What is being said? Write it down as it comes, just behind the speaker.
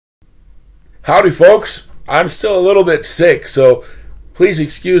Howdy, folks. I'm still a little bit sick, so please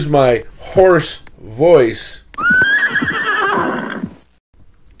excuse my hoarse voice.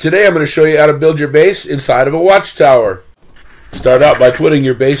 Today I'm going to show you how to build your base inside of a watchtower. Start out by putting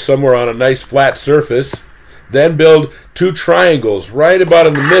your base somewhere on a nice flat surface. Then build 2 triangles right about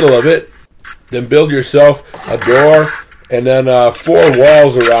in the middle of it. Then build yourself a door and then 4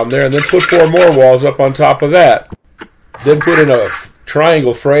 walls around there, and then put 4 more walls up on top of that. Then put in a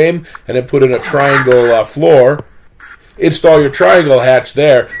triangle frame, and then put in a triangle floor. Install your triangle hatch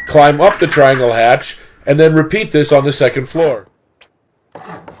there, climb up the triangle hatch, and then repeat this on the second floor.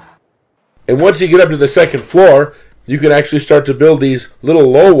 And once you get up to the second floor, you can actually start to build these little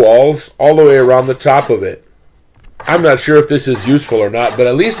low walls all the way around the top of it. I'm not sure if this is useful or not, but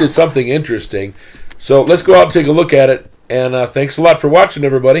at least it's something interesting. So let's go out and take a look at it, and thanks a lot for watching,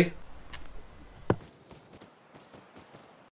 everybody.